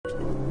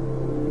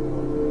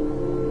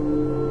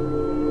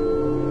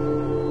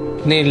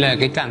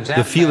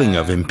The feeling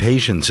of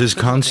impatience is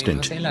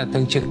constant.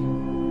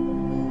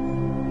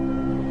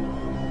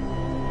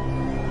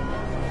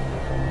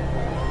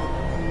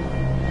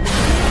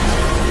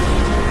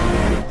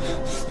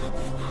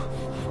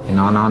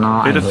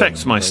 It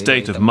affects my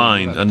state of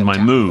mind and my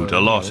mood a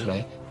lot.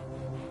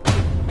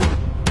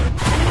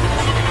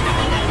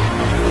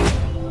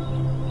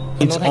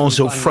 It's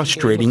also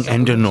frustrating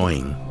and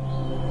annoying.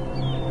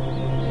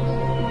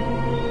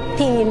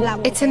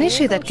 It's an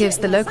issue that gives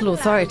the local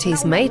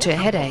authorities major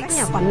headaches.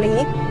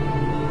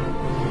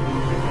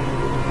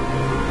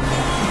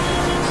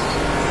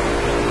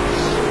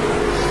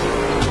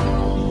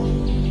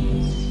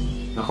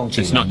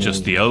 It's not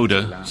just the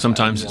odor,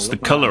 sometimes it's the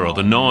color or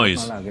the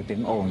noise.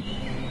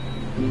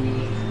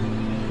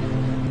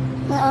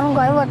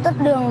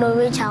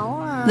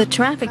 The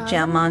traffic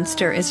jam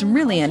monster is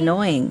really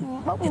annoying.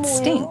 It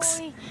stinks.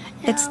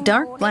 It's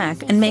dark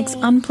black and makes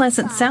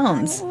unpleasant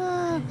sounds.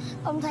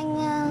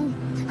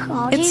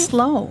 It's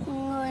slow.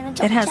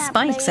 It has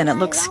spikes and it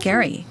looks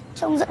scary.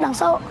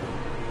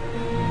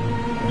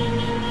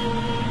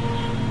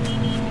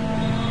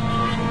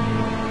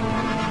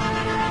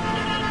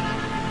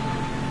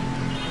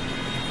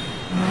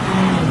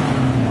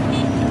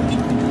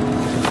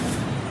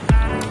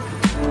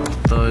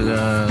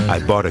 I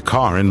bought a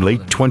car in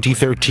late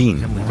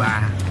 2013.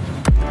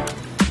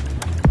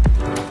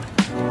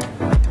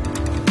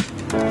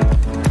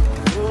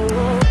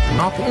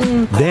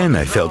 Then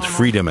I felt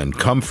freedom and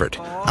comfort.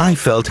 I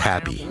felt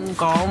happy.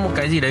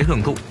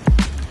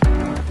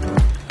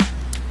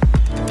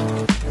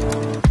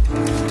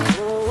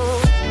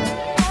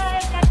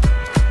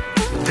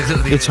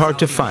 It's hard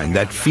to find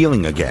that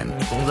feeling again.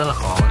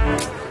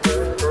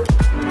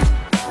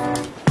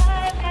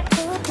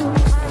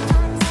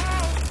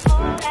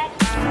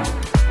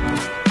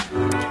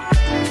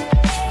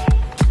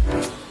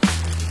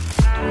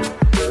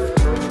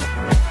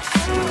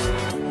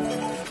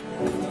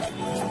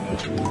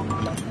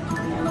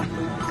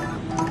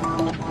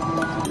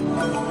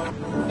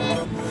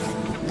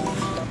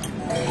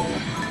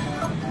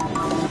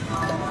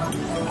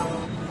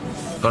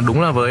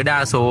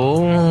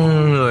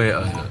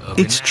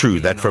 It's true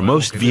that for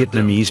most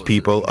Vietnamese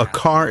people, a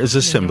car is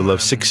a symbol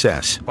of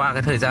success. But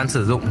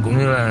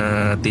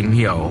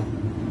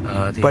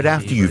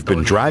after you've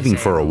been driving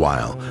for a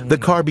while, the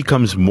car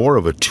becomes more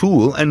of a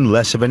tool and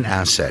less of an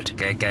asset.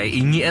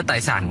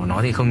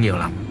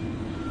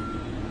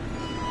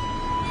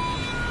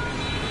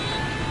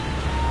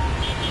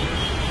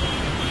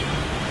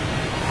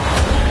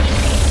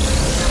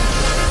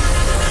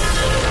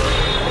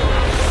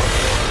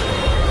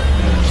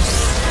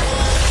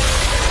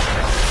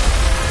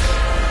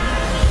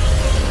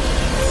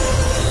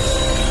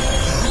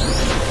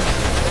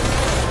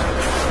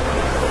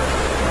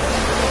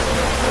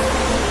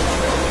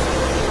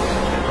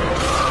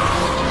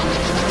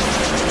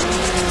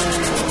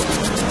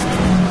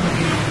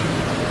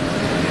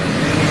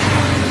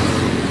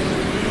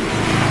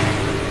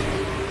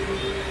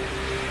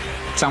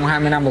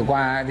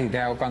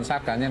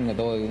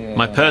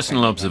 My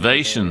personal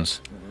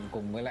observations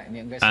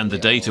and the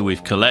data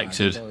we've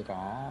collected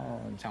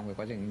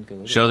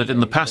show that in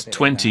the past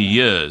 20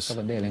 years,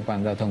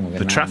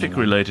 the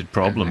traffic-related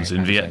problems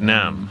in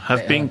Vietnam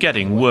have been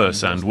getting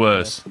worse and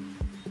worse.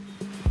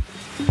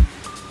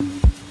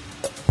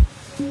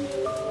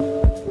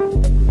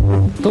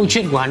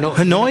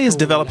 Hanoi is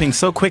developing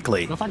so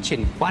quickly.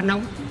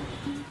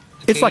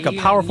 It's like a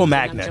powerful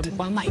magnet.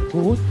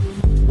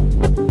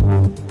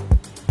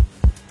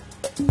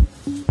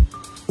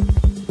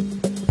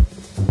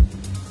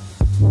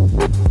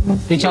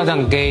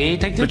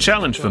 The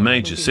challenge for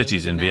major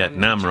cities in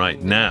Vietnam right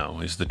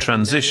now is the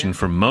transition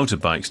from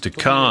motorbikes to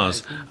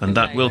cars, and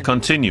that will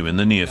continue in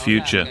the near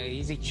future.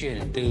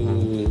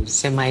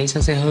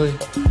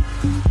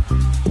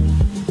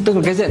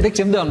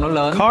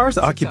 Cars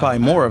occupy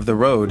more of the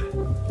road,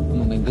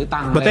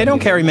 but they don't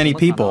carry many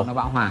people.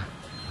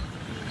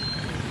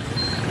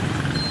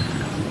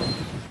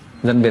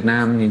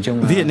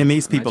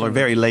 Vietnamese people are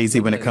very lazy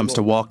when it comes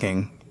to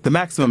walking. The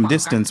maximum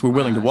distance we're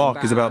willing to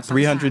walk is about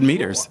 300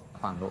 meters.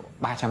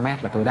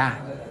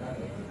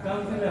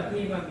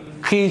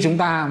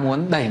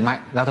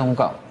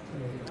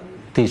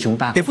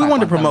 If we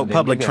want to promote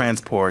public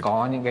transport,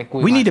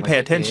 we need to pay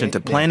attention to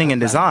planning and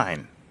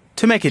design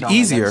to make it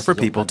easier for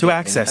people to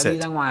access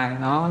it.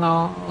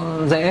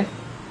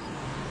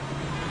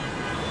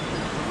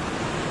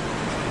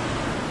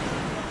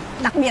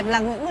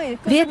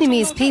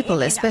 Vietnamese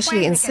people,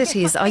 especially in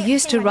cities, are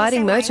used to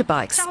riding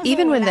motorbikes,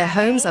 even when their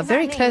homes are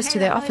very close to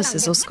their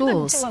offices or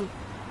schools.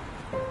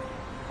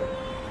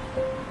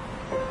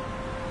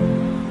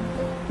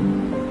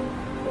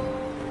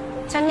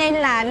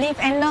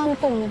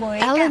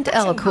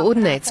 L&L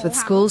coordinates with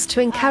schools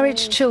to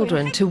encourage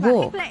children to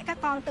walk.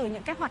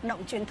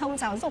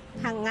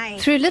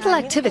 Through little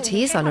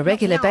activities on a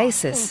regular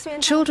basis,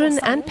 children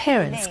and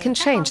parents can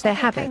change their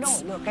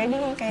habits.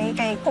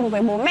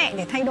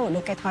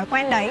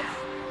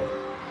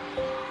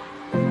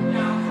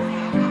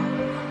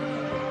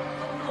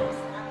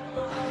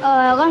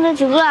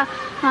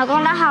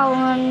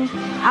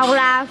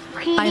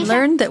 I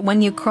learned that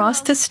when you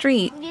cross the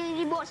street,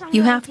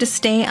 you have to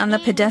stay on the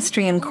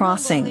pedestrian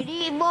crossing.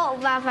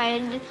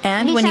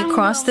 And when you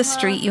cross the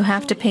street, you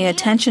have to pay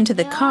attention to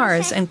the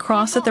cars and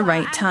cross at the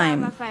right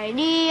time.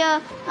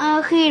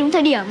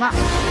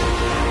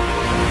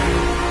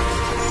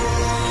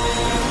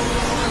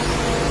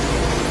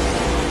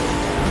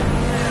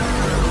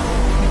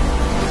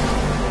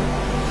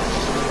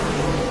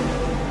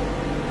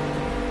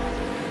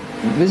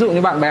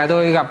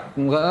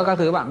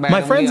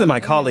 My friends and my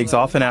colleagues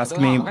often ask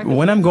me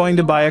when I'm going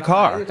to buy a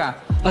car.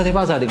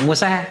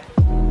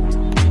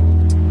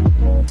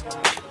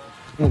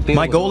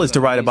 My goal is to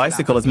ride a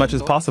bicycle as much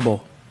as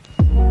possible.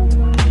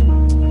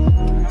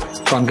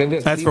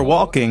 As for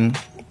walking,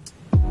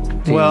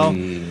 well,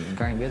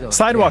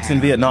 sidewalks in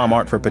Vietnam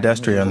aren't for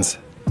pedestrians.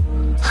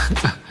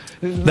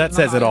 That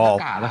says it all.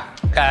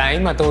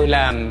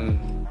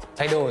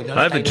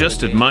 I've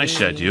adjusted my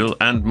schedule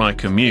and my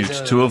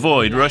commute to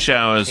avoid rush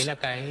hours.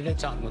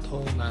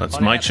 That's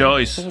my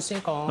choice,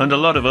 and a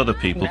lot of other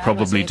people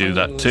probably do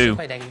that too.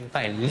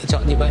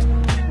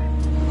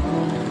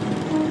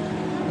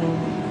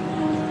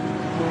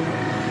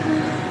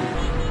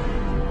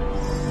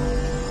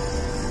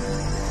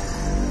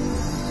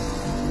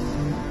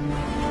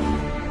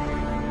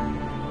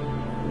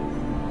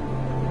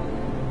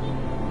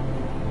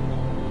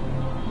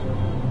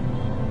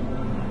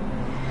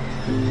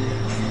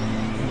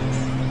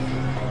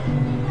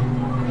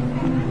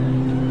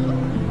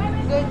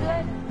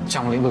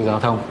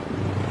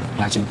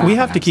 We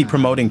have to keep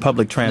promoting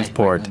public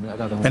transport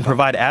and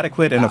provide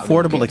adequate and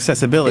affordable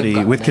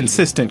accessibility with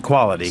consistent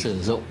quality.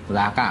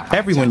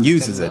 Everyone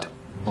uses it.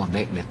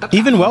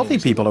 Even wealthy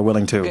people are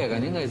willing to.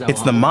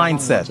 It's the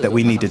mindset that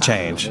we need to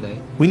change.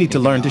 We need to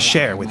learn to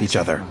share with each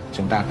other.